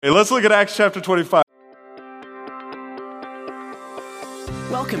Hey, let's look at Acts chapter 25.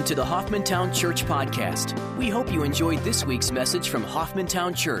 Welcome to the Hoffmantown Church Podcast. We hope you enjoyed this week's message from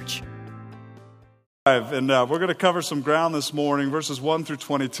Hoffmantown Church. And we're going to cover some ground this morning, verses 1 through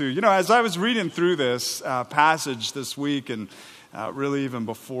 22. You know, as I was reading through this passage this week, and really even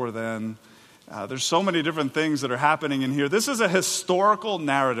before then, there's so many different things that are happening in here. This is a historical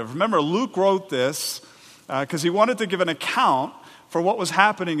narrative. Remember, Luke wrote this because he wanted to give an account for what was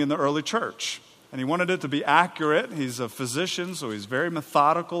happening in the early church. And he wanted it to be accurate. He's a physician, so he's very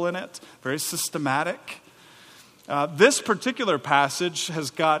methodical in it, very systematic. This particular passage has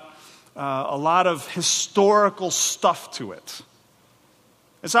got a lot of historical stuff to it.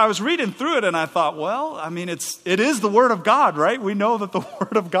 And so I was reading through it and I thought, well, I mean, it is the Word of God, right? We know that the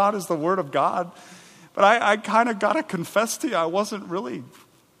Word of God is the Word of God. But I kind of got to confess to you, I wasn't really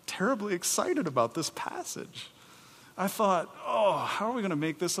terribly excited about this passage. I thought, how are we going to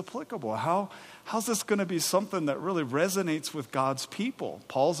make this applicable? How's this going to be something that really resonates with God's people?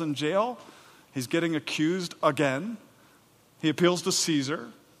 Paul's in jail. He's getting accused again. He appeals to Caesar.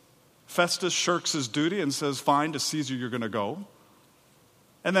 Festus shirks his duty and says, fine, to Caesar you're going to go.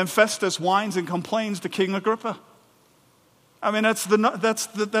 And then Festus whines and complains to King Agrippa. I mean, that's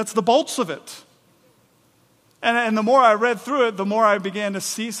the bolts of it. And the more I read through it, the more I began to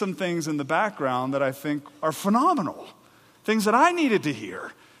see some things in the background that I think are phenomenal. Things that I needed to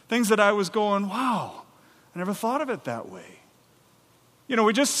hear. Things that I was going, wow, I never thought of it that way. You know,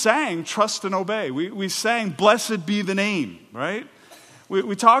 we just sang Trust and Obey. We sang Blessed Be the Name, right?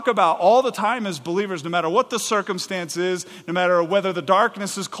 We talk about all the time as believers, no matter what the circumstance is, no matter whether the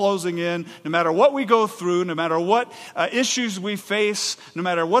darkness is closing in, no matter what we go through, no matter what issues we face, no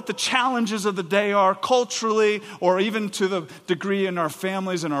matter what the challenges of the day are culturally or even to the degree in our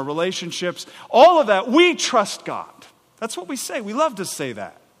families and our relationships, all of that, we trust God. That's what we say. We love to say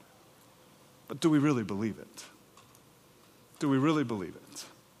that. But do we really believe it? Do we really believe it?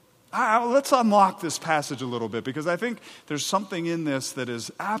 Let's unlock this passage a little bit because I think there's something in this that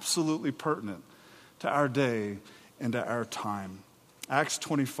is absolutely pertinent to our day and to our time. Acts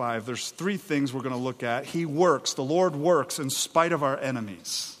 25, there's three things we're going to look at. He works, the Lord works in spite of our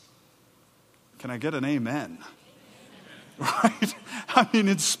enemies. Can I get an amen? Right? I mean,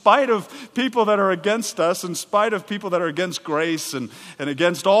 in spite of people that are against us, in spite of people that are against grace and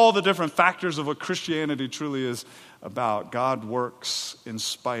against all the different factors of what Christianity truly is about, God works in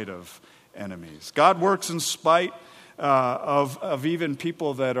spite of enemies. God works in spite of even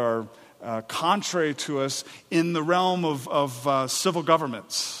people that are contrary to us in the realm of civil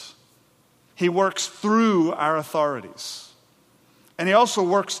governments. He works through our authorities. And he also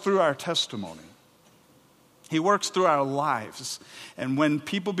works through our testimony. He works through our lives. And when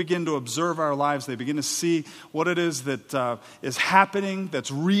people begin to observe our lives, they begin to see what it is that is happening, that's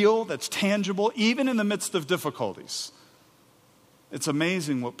real, that's tangible, even in the midst of difficulties. It's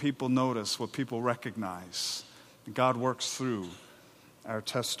amazing what people notice, what people recognize. God works through our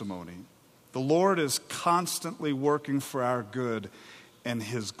testimony. The Lord is constantly working for our good and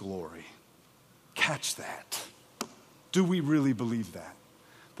His glory. Catch that. Do we really believe that?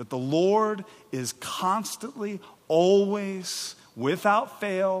 That the Lord is constantly, always, without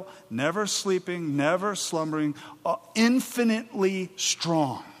fail, never sleeping, never slumbering, infinitely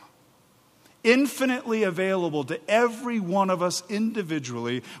strong, infinitely available to every one of us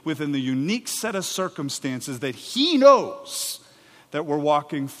individually within the unique set of circumstances that He knows that we're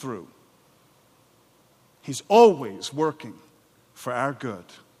walking through. He's always working for our good,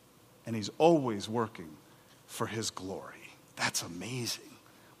 and He's always working for His glory. That's amazing.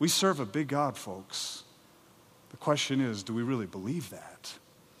 We serve a big God, folks. The question is, do we really believe that?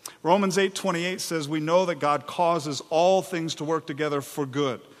 Romans 8:28 says, we know that God causes all things to work together for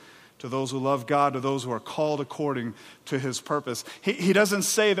good to those who love God, to those who are called according to His purpose. He doesn't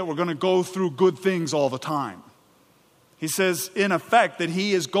say that we're going to go through good things all the time. He says, in effect, that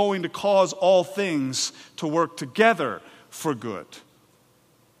He is going to cause all things to work together for good.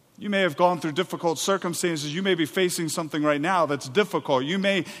 You may have gone through difficult circumstances. You may be facing something right now that's difficult. You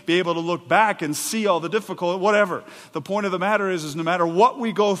may be able to look back and see all the difficult, whatever. The point of the matter is no matter what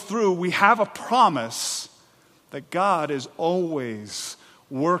we go through, we have a promise that God is always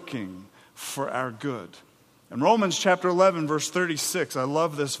working for our good. In Romans chapter 11, verse 36, I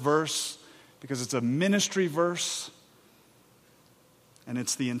love this verse because it's a ministry verse. And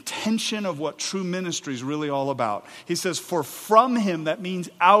it's the intention of what true ministry is really all about. He says, for from Him, that means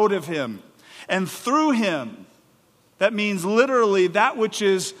out of Him. And through Him, that means literally that which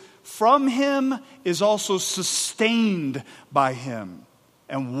is from Him is also sustained by Him.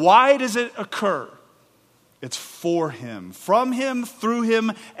 And why does it occur? It's for him, from him, through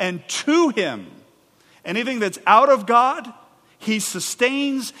him, and to him. Anything that's out of God, he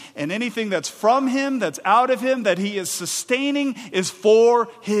sustains, and anything that's from him, that's out of him, that he is sustaining, is for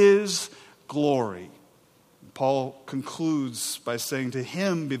his glory. Paul concludes by saying, to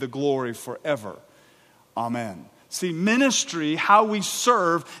him be the glory forever. Amen. See, ministry, how we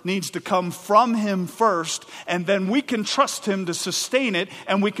serve, needs to come from him first, and then we can trust him to sustain it,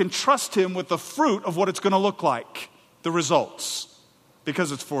 and we can trust him with the fruit of what it's going to look like, the results,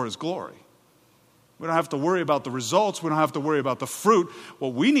 because it's for his glory. We don't have to worry about the results. We don't have to worry about the fruit.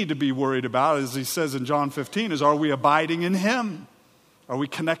 What we need to be worried about, as he says in John 15, is, are we abiding in him? Are we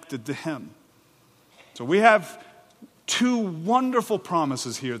connected to him? So we have two wonderful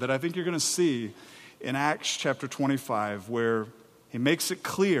promises here that I think you're going to see in Acts chapter 25, where he makes it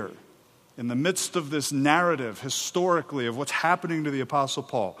clear in the midst of this narrative historically of what's happening to the Apostle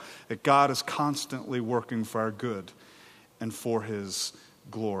Paul, that God is constantly working for our good and for his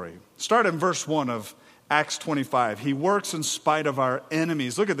glory. Start in verse 1 of Acts 25. He works in spite of our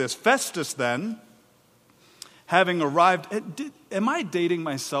enemies. Look at this. Festus then, having arrived, am I dating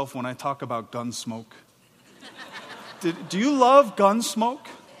myself when I talk about gun smoke? Do you love gun smoke?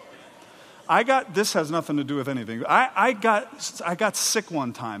 This has nothing to do with anything. I got sick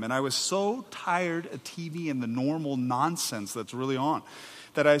one time, and I was so tired of TV and the normal nonsense that's really on,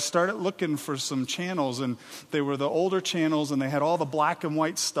 that I started looking for some channels, and they were the older channels, and they had all the black and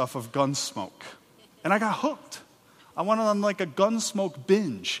white stuff of Gunsmoke. And I got hooked. I went on like a Gunsmoke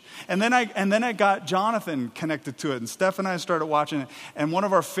binge. And then I got Jonathan connected to it, and Steph and I started watching it, and one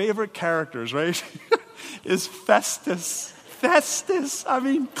of our favorite characters, right, is Festus. Festus, I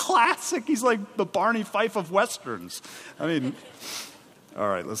mean, classic. He's like the Barney Fife of Westerns. I mean, all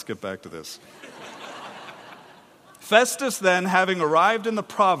right, let's get back to this. Festus then, having arrived in the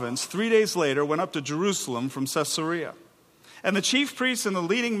province 3 days later, went up to Jerusalem from Caesarea. And the chief priests and the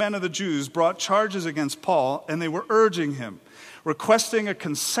leading men of the Jews brought charges against Paul, and they were urging him, requesting a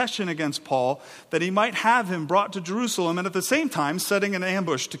concession against Paul, that he might have him brought to Jerusalem, and at the same time setting an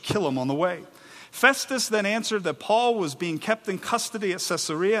ambush to kill him on the way. Festus then answered that Paul was being kept in custody at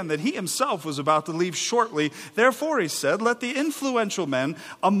Caesarea, and that he himself was about to leave shortly. Therefore, he said, let the influential men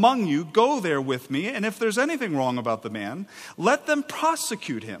among you go there with me, and if there's anything wrong about the man, let them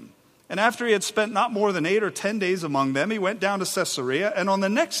prosecute him. And after he had spent not more than 8 or 10 days among them, he went down to Caesarea, and on the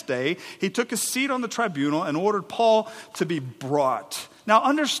next day, he took a seat on the tribunal and ordered Paul to be brought. Now,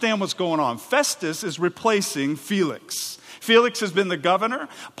 understand what's going on. Festus is replacing Felix. Felix has been the governor.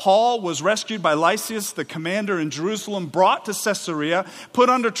 Paul was rescued by Lysias, the commander in Jerusalem, brought to Caesarea, put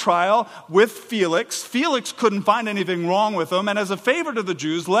under trial with Felix. Felix couldn't find anything wrong with him, and as a favor to the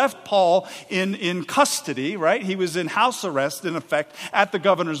Jews, left Paul in custody, right? He was in house arrest, in effect, at the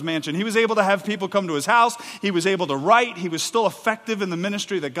governor's mansion. He was able to have people come to his house. He was able to write. He was still effective in the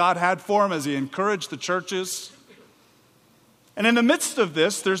ministry that God had for him as he encouraged the churches. And in the midst of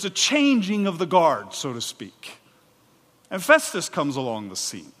this, there's a changing of the guard, so to speak. And Festus comes along the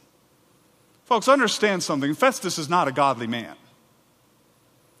scene. Folks, understand something. Festus is not a godly man.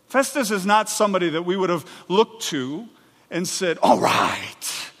 Festus is not somebody that we would have looked to and said, all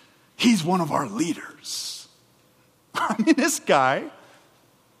right, he's one of our leaders. I mean, this guy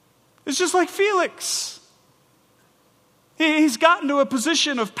is just like Felix. He's gotten to a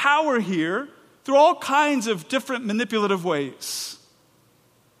position of power here through all kinds of different manipulative ways.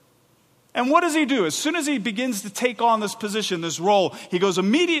 And what does he do? As soon as he begins to take on this position, this role, he goes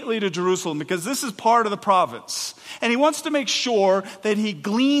immediately to Jerusalem because this is part of the province. And he wants to make sure that he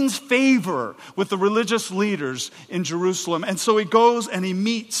gleans favor with the religious leaders in Jerusalem. And so he goes and he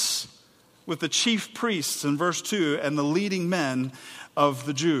meets with the chief priests in verse 2 and the leading men of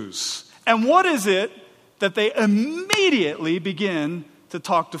the Jews. And what is it that they immediately begin to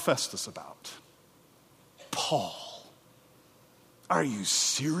talk to Festus about? Paul. Are you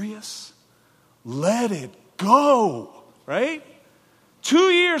serious? Let it go, right? 2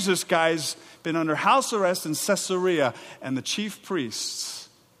 years this guy's been under house arrest in Caesarea, and the chief priests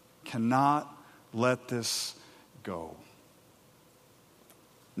cannot let this go.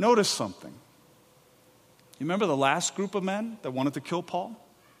 Notice something. You remember the last group of men that wanted to kill Paul?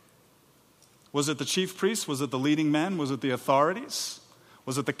 Was it the chief priests? Was it the leading men? Was it the authorities?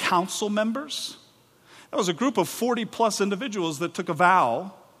 Was it the council members? That was a group of 40 plus individuals that took a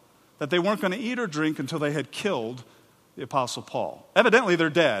vow that they weren't going to eat or drink until they had killed the Apostle Paul. Evidently,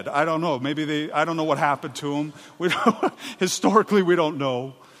 they're dead. I don't know. I don't know what happened to them. Historically, we don't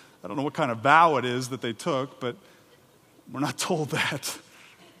know. I don't know what kind of vow it is that they took, but we're not told that.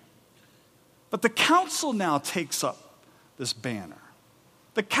 But the council now takes up this banner.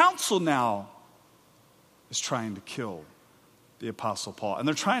 The council now is trying to kill the Apostle Paul. And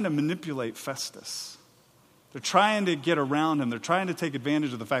they're trying to manipulate Festus. They're trying to get around him. They're trying to take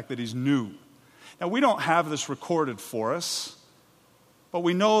advantage of the fact that he's new. Now, we don't have this recorded for us, but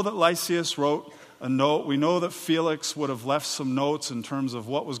we know that Lysias wrote a note. We know that Felix would have left some notes in terms of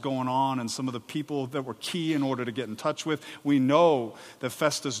what was going on and some of the people that were key in order to get in touch with. We know that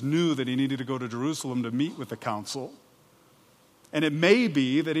Festus knew that he needed to go to Jerusalem to meet with the council. And it may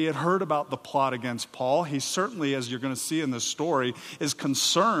be that he had heard about the plot against Paul. He certainly, as you're going to see in this story, is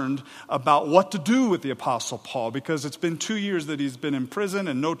concerned about what to do with the Apostle Paul, because it's been 2 years that he's been in prison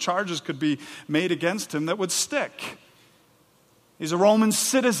and no charges could be made against him that would stick. He's a Roman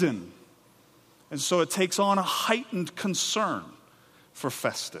citizen. And so it takes on a heightened concern for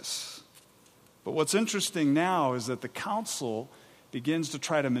Festus. But what's interesting now is that the council begins to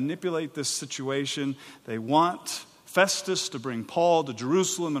try to manipulate this situation. They want Festus to bring Paul to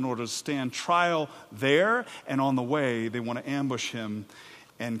Jerusalem in order to stand trial there, and on the way they want to ambush him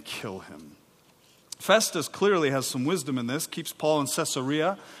and kill him. Festus clearly has some wisdom in this, keeps Paul in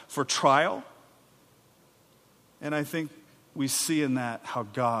Caesarea for trial. And I think we see in that how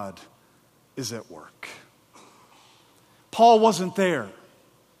God is at work. Paul wasn't there.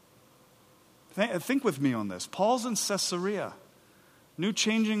 Think with me on this. Paul's in Caesarea. New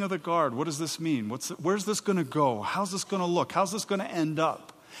changing of the guard. What does this mean? Where's this going to go? How's this going to look? How's this going to end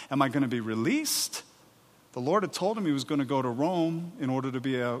up? Am I going to be released? The Lord had told him he was going to go to Rome in order to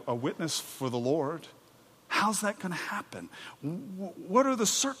be a witness for the Lord. How's that going to happen? What are the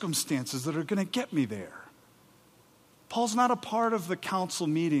circumstances that are going to get me there? Paul's not a part of the council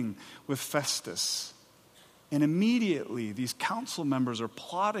meeting with Festus. And immediately these council members are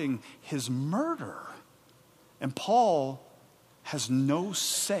plotting his murder. And Paul has no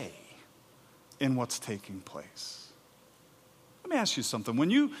say in what's taking place. Let me ask you something. When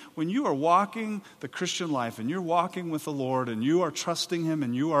you are walking the Christian life and you're walking with the Lord and you are trusting Him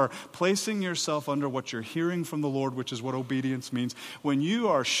and you are placing yourself under what you're hearing from the Lord, which is what obedience means, when you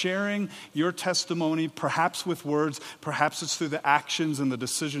are sharing your testimony, perhaps with words, perhaps it's through the actions and the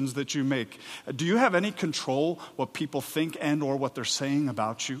decisions that you make, do you have any control what people think and or what they're saying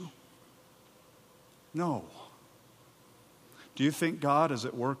about you? No. Do you think God is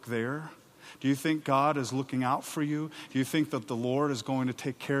at work there? Do you think God is looking out for you? Do you think that the Lord is going to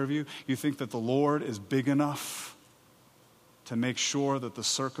take care of you? You think that the Lord is big enough to make sure that the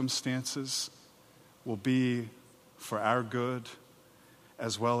circumstances will be for our good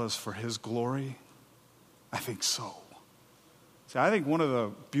as well as for His glory? I think so. See, I think one of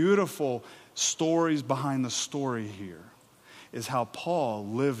the beautiful stories behind the story here is how Paul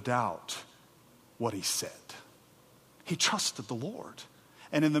lived out what he said. He trusted the Lord.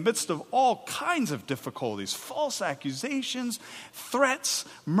 And in the midst of all kinds of difficulties, false accusations, threats,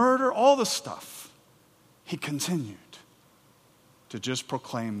 murder, all the stuff, he continued to just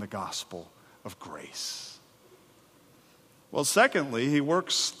proclaim the gospel of grace. Well, secondly, he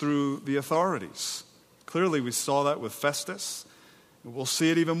works through the authorities. Clearly, we saw that with Festus. We'll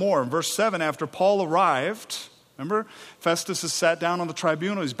see it even more. In verse 7, after Paul arrived, remember, Festus has sat down on the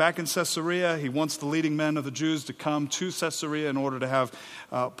tribunal. He's back in Caesarea. He wants the leading men of the Jews to come to Caesarea in order to have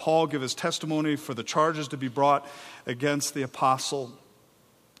Paul give his testimony for the charges to be brought against the apostle.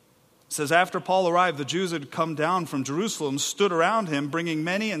 It says, after Paul arrived, the Jews had come down from Jerusalem, stood around him, bringing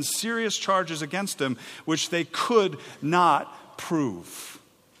many and serious charges against him, which they could not prove.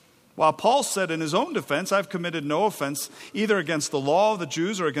 While Paul said in his own defense, I've committed no offense either against the law of the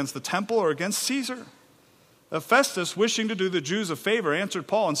Jews or against the temple or against Caesar. Festus, wishing to do the Jews a favor, answered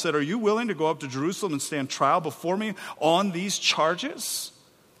Paul and said, are you willing to go up to Jerusalem and stand trial before me on these charges?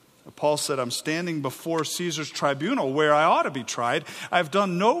 Paul said, I'm standing before Caesar's tribunal where I ought to be tried. I've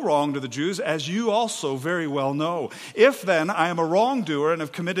done no wrong to the Jews, as you also very well know. If then I am a wrongdoer and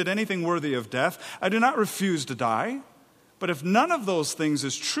have committed anything worthy of death, I do not refuse to die. But if none of those things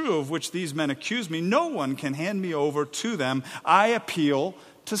is true of which these men accuse me, no one can hand me over to them. I appeal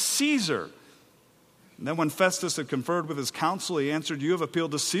to Caesar. And then when Festus had conferred with his council, he answered, you have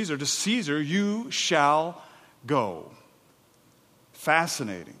appealed to Caesar. To Caesar you shall go.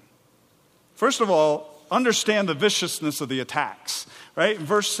 Fascinating. First of all, understand the viciousness of the attacks. Right? In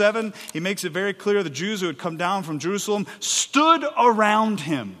verse 7, he makes it very clear the Jews who had come down from Jerusalem stood around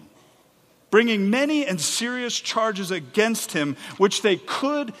him, bringing many and serious charges against him, which they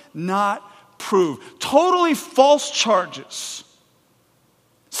could not prove. Totally false charges.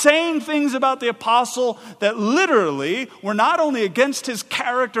 Saying things about the apostle that literally were not only against his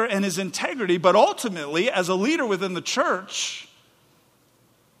character and his integrity, but ultimately, as a leader within the church,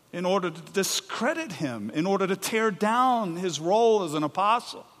 in order to discredit him, in order to tear down his role as an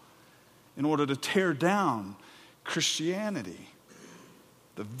apostle. in order to tear down Christianity.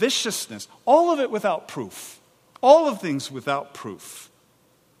 The viciousness, all of it without proof. All of things without proof.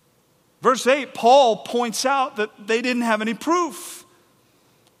 Verse 8, Paul points out that they didn't have any proof.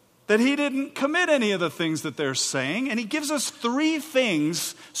 That he didn't commit any of the things that they're saying. And he gives us 3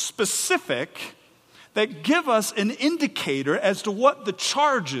 things specific that give us an indicator as to what the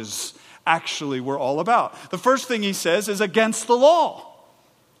charges actually were all about. The first thing he says is against the law.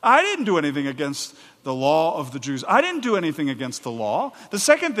 I didn't do anything against the law of the Jews. I didn't do anything against the law. The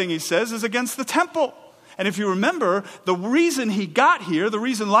second thing he says is against the temple. And if you remember, the reason he got here, the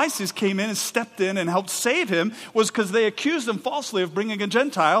reason Lysias came in and stepped in and helped save him was because they accused him falsely of bringing a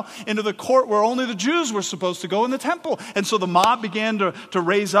Gentile into the court where only the Jews were supposed to go in the temple. And so the mob began to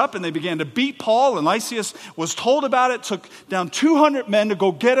raise up and they began to beat Paul, and Lysias was told about it, took down 200 men to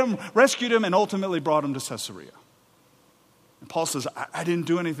go get him, rescued him, and ultimately brought him to Caesarea. And Paul says, I didn't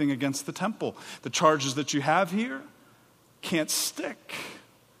do anything against the temple. The charges that you have here can't stick.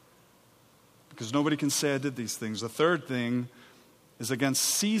 Because nobody can say I did these things. The third thing is against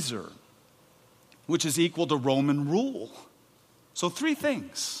Caesar, which is equal to Roman rule. So 3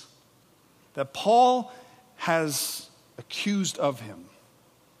 things that Paul has accused of him.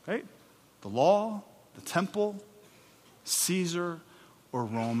 Right? The law, the temple, Caesar, or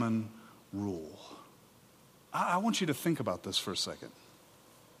Roman rule. I want you to think about this for a second.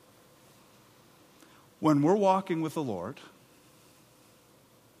 When we're walking with the Lord,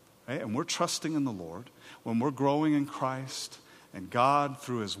 right, and we're trusting in the Lord, when we're growing in Christ, and God,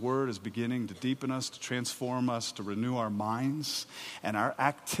 through His Word, is beginning to deepen us, to transform us, to renew our minds, and our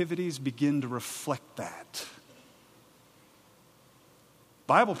activities begin to reflect that.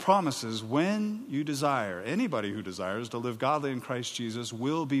 Bible promises when you desire, anybody who desires to live godly in Christ Jesus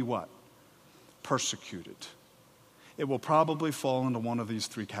will be what? Persecuted. It will probably fall into one of these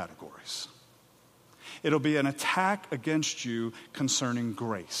 3 categories. It'll be an attack against you concerning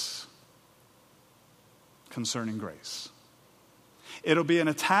grace. Concerning grace. It'll be an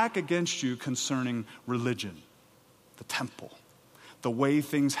attack against you concerning religion, the temple, the way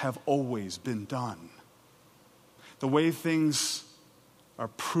things have always been done, the way things are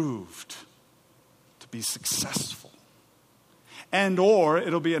proved to be successful. And or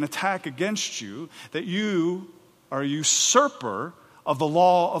it'll be an attack against you that you are a usurper of the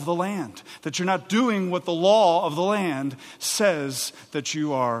law of the land, that you're not doing what the law of the land says that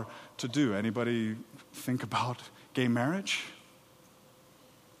you are to do. Anybody think about gay marriage?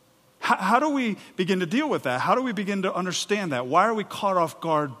 How do we begin to deal with that? How do we begin to understand that? Why are we caught off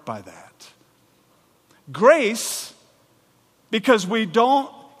guard by that? Grace, because we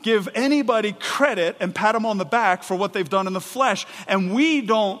don't give anybody credit and pat them on the back for what they've done in the flesh, and we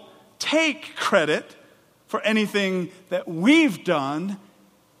don't take credit for anything that we've done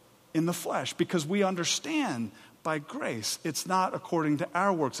in the flesh, because we understand by grace it's not according to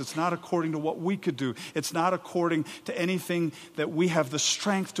our works, it's not according to what we could do, it's not according to anything that we have the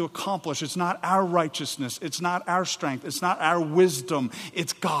strength to accomplish, it's not our righteousness, it's not our strength, it's not our wisdom,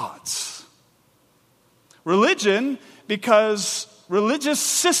 it's God's. Religion, because religious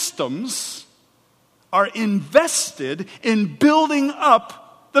systems are invested in building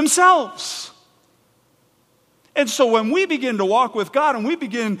up themselves. And so when we begin to walk with God and we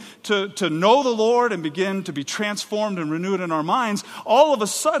begin to know the Lord and begin to be transformed and renewed in our minds, all of a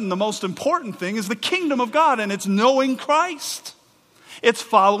sudden the most important thing is the kingdom of God, and it's knowing Christ. It's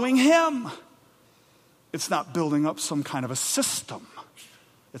following Him. It's not building up some kind of a system.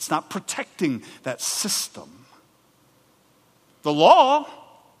 It's not protecting that system. The law,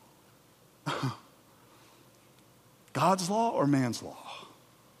 God's law or man's law?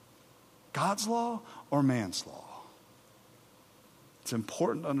 God's law or man's law? It's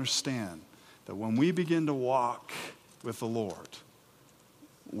important to understand that when we begin to walk with the Lord,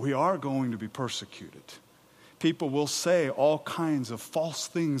 we are going to be persecuted. People will say all kinds of false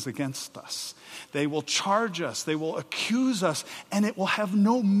things against us. They will charge us, they will accuse us, and it will have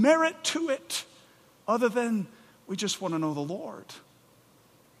no merit to it other than we just want to know the Lord.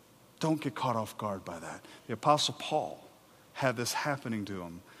 Don't get caught off guard by that. The Apostle Paul had this happening to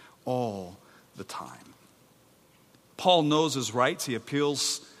him all the time. Paul knows his rights. He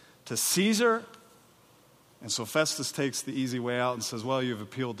appeals to Caesar. And so Festus takes the easy way out and says, well, you've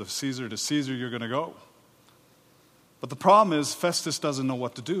appealed to Caesar you're going to go. But the problem is Festus doesn't know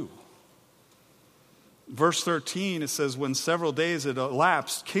what to do. Verse 13, it says, when several days had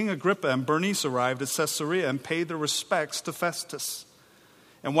elapsed, King Agrippa and Bernice arrived at Caesarea and paid their respects to Festus.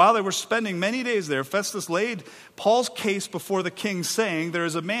 And while they were spending many days there, Festus laid Paul's case before the king, saying, "There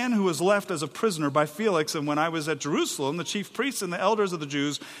is a man who was left as a prisoner by Felix, and when I was at Jerusalem, the chief priests and the elders of the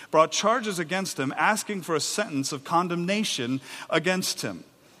Jews brought charges against him, asking for a sentence of condemnation against him.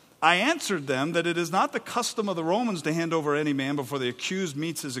 I answered them that it is not the custom of the Romans to hand over any man before the accused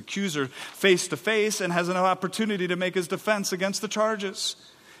meets his accuser face to face and has an opportunity to make his defense against the charges.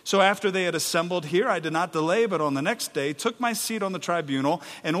 So after they had assembled here, I did not delay, but on the next day took my seat on the tribunal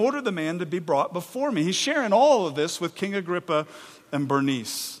and ordered the man to be brought before me." He's sharing all of this with King Agrippa and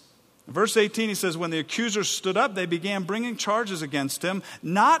Bernice. In verse 18, he says, "When the accusers stood up, they began bringing charges against him,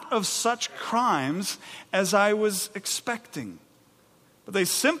 not of such crimes as I was expecting. But they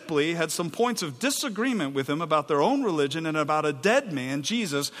simply had some points of disagreement with him about their own religion and about a dead man,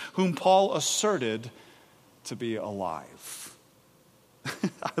 Jesus, whom Paul asserted to be alive."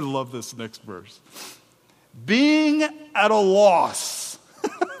 I love this next verse. "Being at a loss."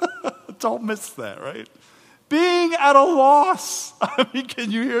 Don't miss that, right? Being at a loss. I mean,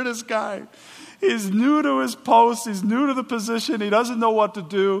 can you hear this guy? He's new to his post. He's new to the position. He doesn't know what to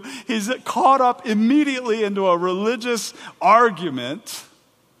do. He's caught up immediately into a religious argument.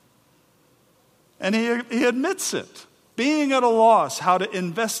 And he admits it. Being at a loss how to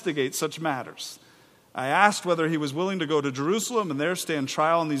investigate such matters. "I asked whether he was willing to go to Jerusalem and there stand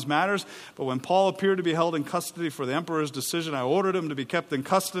trial in these matters. But when Paul appeared to be held in custody for the emperor's decision, I ordered him to be kept in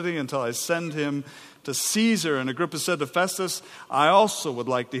custody until I send him to Caesar." And Agrippa said to Festus, "I also would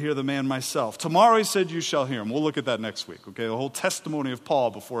like to hear the man myself." Tomorrow, he said, "you shall hear him." We'll look at that next week. Okay, the whole testimony of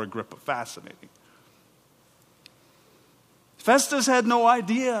Paul before Agrippa. Fascinating. Festus had no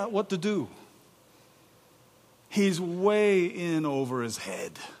idea what to do. He's way in over his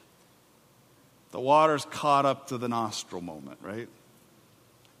head. The water's caught up to the nostril moment, right?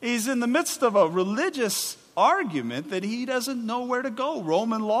 He's in the midst of a religious argument that he doesn't know where to go.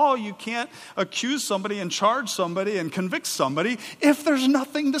 Roman law, you can't accuse somebody and charge somebody and convict somebody if there's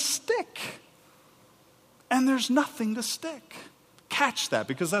nothing to stick. And there's nothing to stick. Catch that,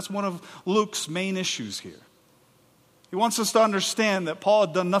 because that's one of Luke's main issues here. He wants us to understand that Paul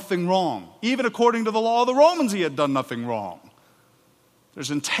had done nothing wrong. Even according to the law of the Romans, he had done nothing wrong.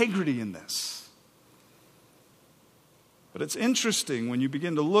 There's integrity in this. But it's interesting when you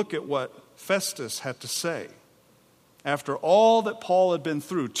begin to look at what Festus had to say. After all that Paul had been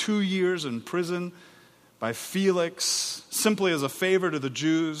through, 2 years in prison by Felix, simply as a favor to the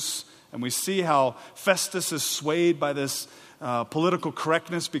Jews, and we see how Festus is swayed by this political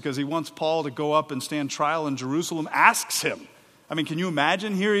correctness because he wants Paul to go up and stand trial in Jerusalem, asks him. I mean, can you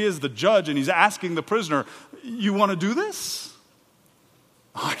imagine? Here he is, the judge, and he's asking the prisoner, "You want to do this?"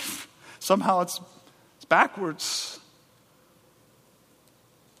 Somehow it's backwards.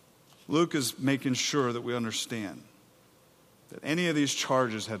 Luke is making sure that we understand that any of these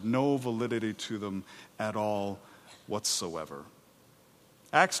charges had no validity to them at all whatsoever.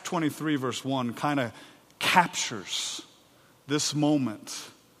 Acts 23 verse 1 kind of captures this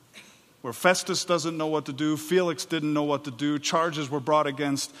moment where Festus doesn't know what to do, Felix didn't know what to do, charges were brought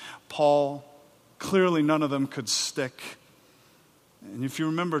against Paul. Clearly none of them could stick. And if you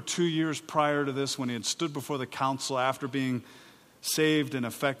remember 2 years prior to this, when he had stood before the council after being saved in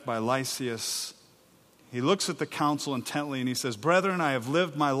effect by Lysias, he looks at the council intently and he says, "Brethren, I have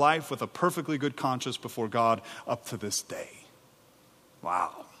lived my life with a perfectly good conscience before God up to this day."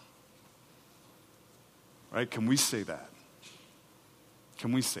 Wow. Right? Can we say that?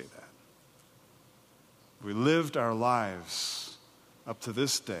 Can we say that? We lived our lives up to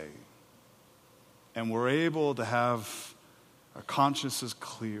this day, and we're able to have our consciences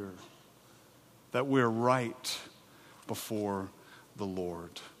clear, that we're right before the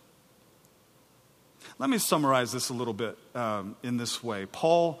Lord. Let me summarize this a little bit in this way.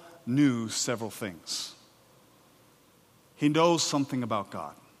 Paul knew several things. He knows something about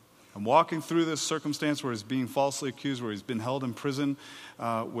God. And walking through this circumstance where he's being falsely accused, where he's been held in prison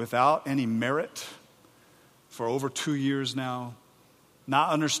without any merit for over 2 years now,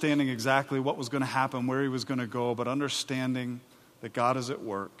 not understanding exactly what was going to happen, where he was going to go, but understanding that God is at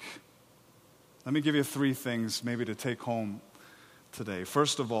work. Let me give you 3 things maybe to take home today.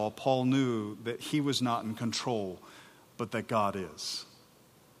 First of all, Paul knew that he was not in control, but that God is.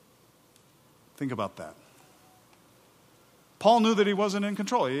 Think about that. Paul knew that he wasn't in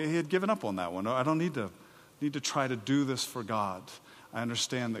control. He had given up on that one. I don't need to try to do this for God. I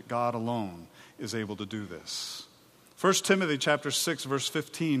understand that God alone is able to do this. 1 Timothy chapter 6, verse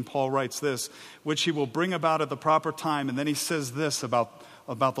 15, Paul writes this, "which he will bring about at the proper time." And then he says this about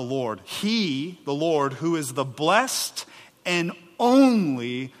the Lord. "He, the Lord, who is the blessed and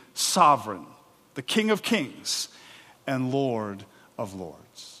only sovereign, the King of kings and Lord of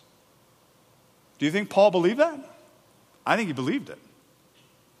Lords. Do you think Paul believed that? I think he believed it.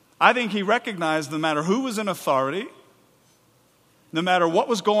 I think he recognized no matter who was in authority, no matter what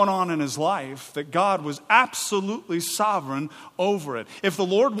was going on in his life, that God was absolutely sovereign over it. If the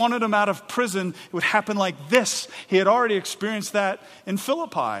Lord wanted him out of prison, it would happen like this. He had already experienced that in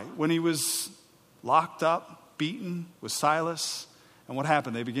Philippi when he was locked up, beaten with Silas. And what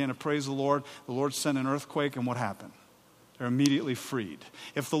happened? They began to praise the Lord. The Lord sent an earthquake, and what happened? They're immediately freed.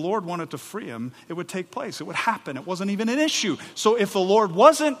 If the Lord wanted to free him, it would take place. It would happen. It wasn't even an issue. So if the Lord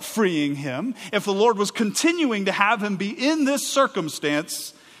wasn't freeing him, if the Lord was continuing to have him be in this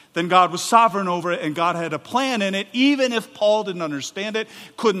circumstance, then God was sovereign over it, and God had a plan in it, even if Paul didn't understand it,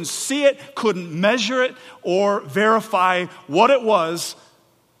 couldn't see it, couldn't measure it, or verify what it was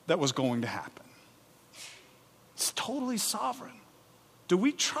that was going to happen. It's totally sovereign. Do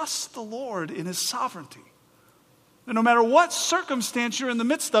we trust the Lord in his sovereignty? And no matter what circumstance you're in the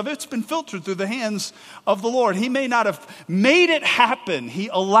midst of, it's been filtered through the hands of the Lord. He may not have made it happen. He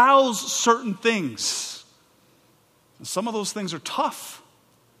allows certain things. And some of those things are tough,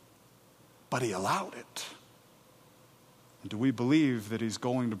 but he allowed it. And do we believe that he's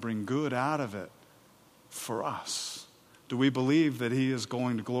going to bring good out of it for us? Do we believe that he is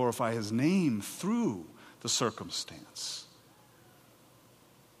going to glorify his name through the circumstance?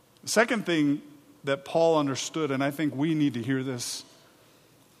 The second thing that Paul understood, and I think we need to hear this,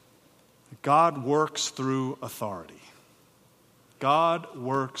 God works through authority. God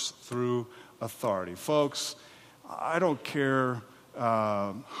works through authority. Folks, I don't care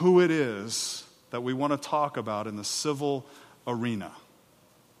who it is that we want to talk about in the civil arena.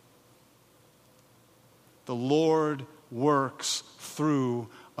 The Lord works through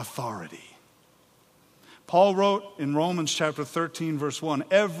authority. Paul wrote in Romans chapter 13, verse 1,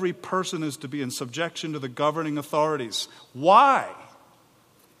 every person is to be in subjection to the governing authorities. Why?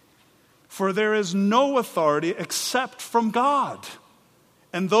 For there is no authority except from God,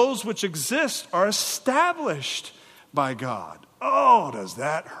 and those which exist are established by God. Oh, does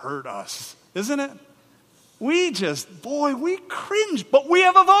that hurt us, isn't it? We cringe, but we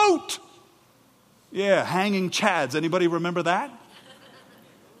have a vote. Yeah, hanging chads. Anybody remember that?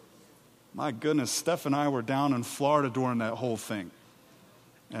 My goodness, Steph and I were down in Florida during that whole thing.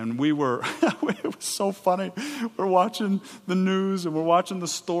 And it was so funny. We're watching the news and we're watching the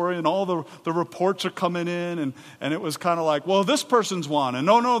story and all the reports are coming in. And it was kind of like, well, this person's won. And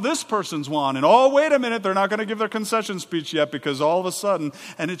no, this person's won. And oh, wait a minute, they're not going to give their concession speech yet because all of a sudden,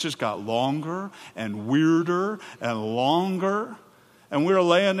 and it just got longer and weirder and longer. And we were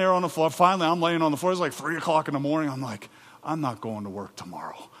laying there on the floor. Finally, I'm laying on the floor. It's like 3 o'clock in the morning. I'm like, I'm not going to work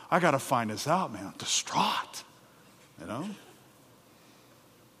tomorrow. I got to find this out, man. I'm distraught, And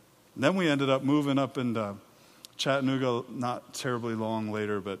then we ended up moving up into Chattanooga not terribly long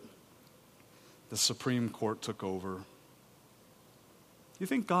later, but the Supreme Court took over. You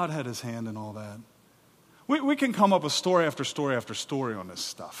think God had his hand in all that? We can come up with story after story after story on this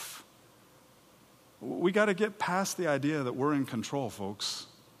stuff. We got to get past the idea that we're in control, folks.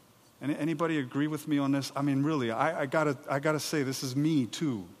 Anybody agree with me on this? I mean, really, I gotta say, this is me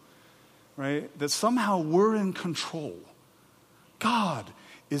too, right? That somehow we're in control. God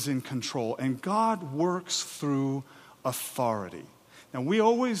is in control, and God works through authority. Now, we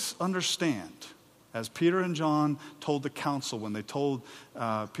always understand, as Peter and John told the council when they told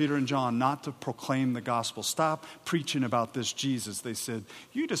Peter and John not to proclaim the gospel, stop preaching about this Jesus. They said,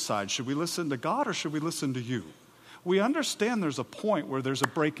 you decide, should we listen to God or should we listen to you? We understand there's a point where there's a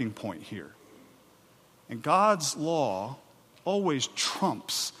breaking point here. And God's law always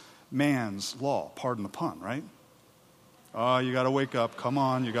trumps man's law. Pardon the pun, right? Oh, you got to wake up. Come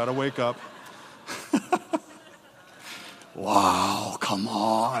on, you got to wake up. Wow, come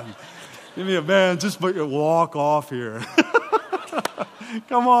on. Give me a man, just walk off here.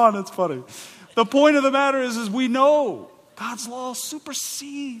 Come on, it's funny. The point of the matter is we know God's law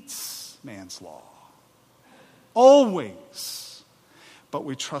supersedes man's law. Always. But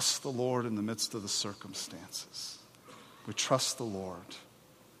we trust the Lord in the midst of the circumstances. We trust the Lord.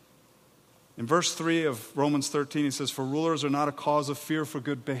 In verse 3 of Romans 13, he says, for rulers are not a cause of fear for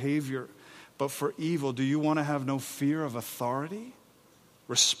good behavior, but for evil. Do you want to have no fear of authority?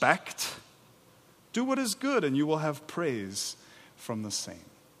 Respect? Do what is good, and you will have praise from the same.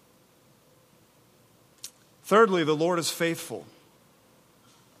 Thirdly, the Lord is faithful.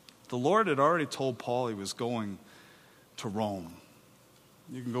 The Lord had already told Paul he was going to Rome.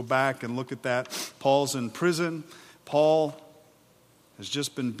 You can go back and look at that. Paul's in prison. Paul has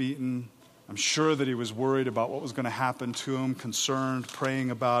just been beaten. I'm sure that he was worried about what was going to happen to him, concerned,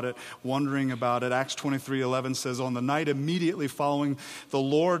 praying about it, wondering about it. Acts 23:11 says, on the night immediately following, the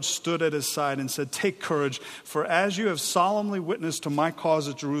Lord stood at his side and said, take courage, for as you have solemnly witnessed to my cause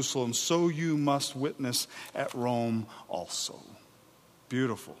at Jerusalem, so you must witness at Rome also.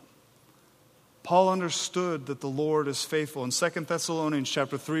 Beautiful. Paul understood that the Lord is faithful. In 2 Thessalonians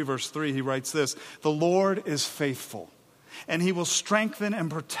chapter 3, verse 3, he writes this, the Lord is faithful, and he will strengthen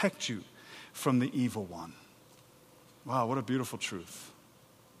and protect you from the evil one. Wow, what a beautiful truth.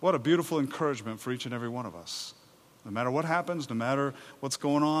 What a beautiful encouragement for each and every one of us. No matter what happens, no matter what's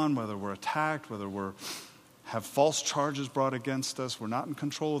going on, whether we're attacked, whether we have false charges brought against us, we're not in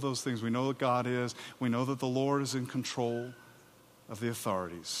control of those things. We know that God is. We know that the Lord is in control of the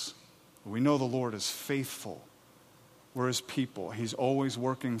authorities. We know the Lord is faithful. We're his people. He's always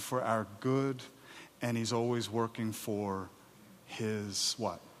working for our good, and he's always working for his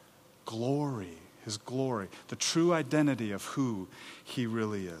what? Glory, his glory, the true identity of who he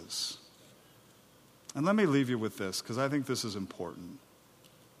really is. And let me leave you with this, because I think this is important.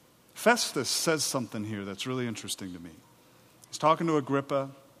 Festus says something here that's really interesting to me. He's talking to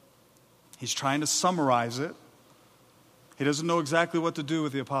Agrippa. He's trying to summarize it. He doesn't know exactly what to do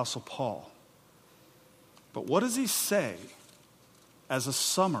with the Apostle Paul. But what does he say as a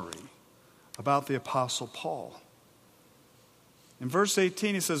summary about the Apostle Paul? In verse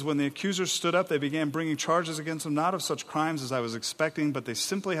 18, he says, when the accusers stood up, they began bringing charges against him, not of such crimes as I was expecting, but they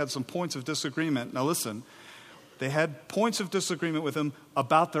simply had some points of disagreement. Now listen, they had points of disagreement with him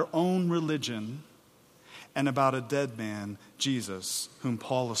about their own religion and about a dead man, Jesus, whom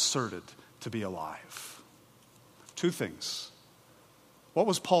Paul asserted to be alive. Two things. What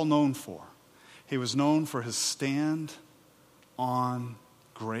was Paul known for? He was known for his stand on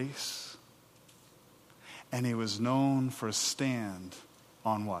grace. And he was known for a stand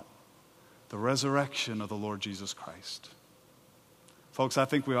on what? The resurrection of the Lord Jesus Christ. Folks, I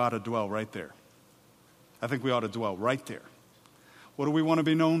think we ought to dwell right there. I think we ought to dwell right there. What do we want to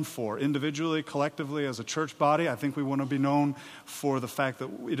be known for? Individually, collectively, as a church body, I think we want to be known for the fact that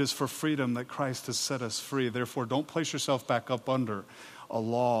it is for freedom that Christ has set us free. Therefore, don't place yourself back up under a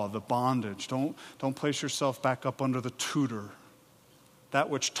law, the bondage. Don't place yourself back up under the tutor, that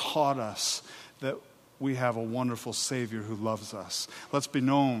which taught us that we have a wonderful Savior who loves us. Let's be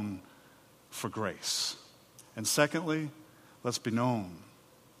known for grace. And secondly, let's be known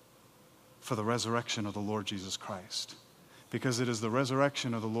for the resurrection of the Lord Jesus Christ. Because it is the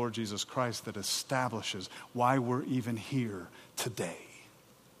resurrection of the Lord Jesus Christ that establishes why we're even here today.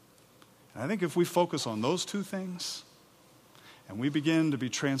 And I think if we focus on those two things, and we begin to be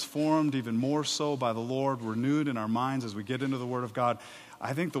transformed even more so by the Lord, renewed in our minds as we get into the Word of God,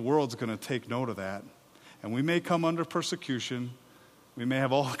 I think the world's going to take note of that. And we may come under persecution. We may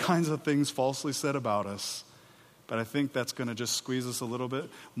have all kinds of things falsely said about us. But I think that's going to just squeeze us a little bit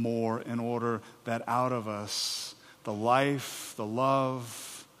more in order that out of us, the life, the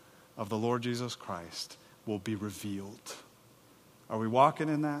love of the Lord Jesus Christ will be revealed. Are we walking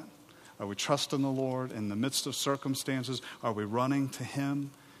in that? Are we trusting the Lord in the midst of circumstances? Are we running to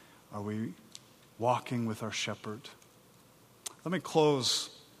him? Are we walking with our shepherd? Let me close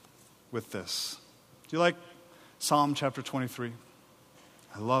with this. Do you like Psalm chapter 23?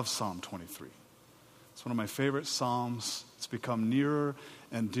 I love Psalm 23. It's one of my favorite Psalms. It's become nearer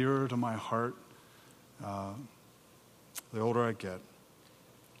and dearer to my heart the older I get.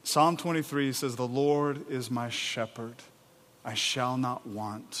 Psalm 23 says, the Lord is my shepherd. I shall not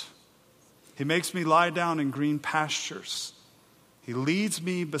want. He makes me lie down in green pastures. He leads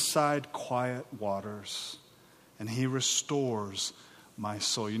me beside quiet waters. And he restores my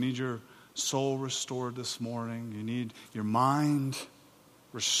soul. You need your soul restored this morning. You need your mind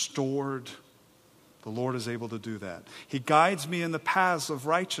restored. The Lord is able to do that. He guides me in the paths of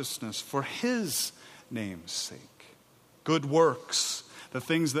righteousness for his name's sake. Good works, the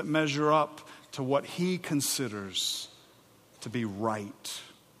things that measure up to what he considers to be right.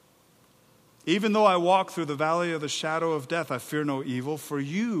 Even though I walk through the valley of the shadow of death, I fear no evil, for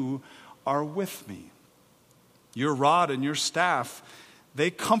you are with me. Your rod and your staff, they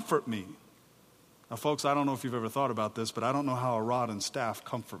comfort me. Now, folks, I don't know if you've ever thought about this, but I don't know how a rod and staff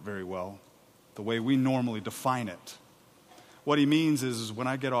comfort very well, the way we normally define it. What he means is when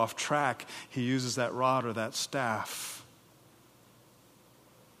I get off track, he uses that rod or that staff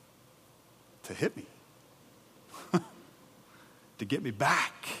to hit me, to get me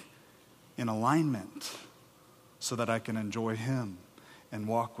back in alignment so that I can enjoy him and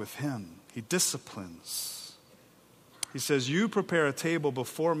walk with him. He disciplines. He says, you prepare a table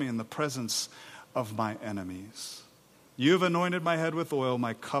before me in the presence of my enemies. You've anointed my head with oil,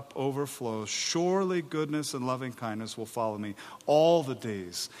 my cup overflows. Surely goodness and loving kindness will follow me all the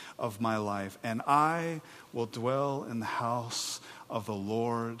days of my life, and I will dwell in the house of the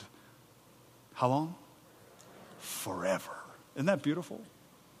Lord. How long? Forever. Isn't that beautiful?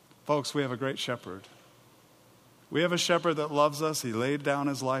 Folks, we have a great shepherd. We have a shepherd that loves us. He laid down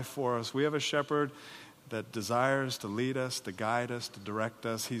his life for us. We have a shepherd that desires to lead us, to guide us, to direct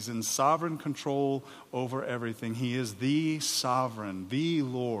us. He's in sovereign control over everything. He is the sovereign, the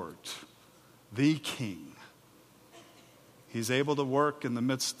Lord, the King. He's able to work in the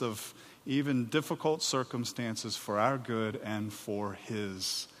midst of even difficult circumstances for our good and for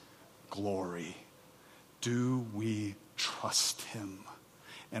his glory. Do we trust him?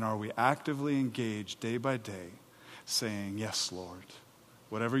 And are we actively engaged day by day, saying, yes, Lord,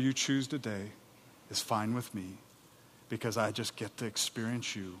 whatever you choose today is fine with me, because I just get to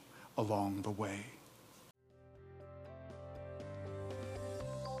experience you along the way.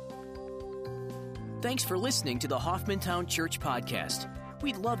 Thanks for listening to the Hoffmantown Church Podcast.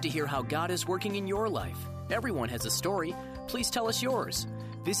 We'd love to hear how God is working in your life. Everyone has a story. Please tell us yours.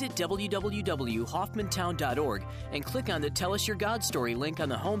 Visit www.hoffmantown.org and click on the Tell Us Your God Story link on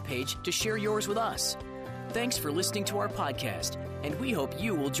the homepage to share yours with us. Thanks for listening to our podcast, and we hope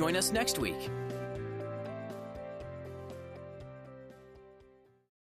you will join us next week.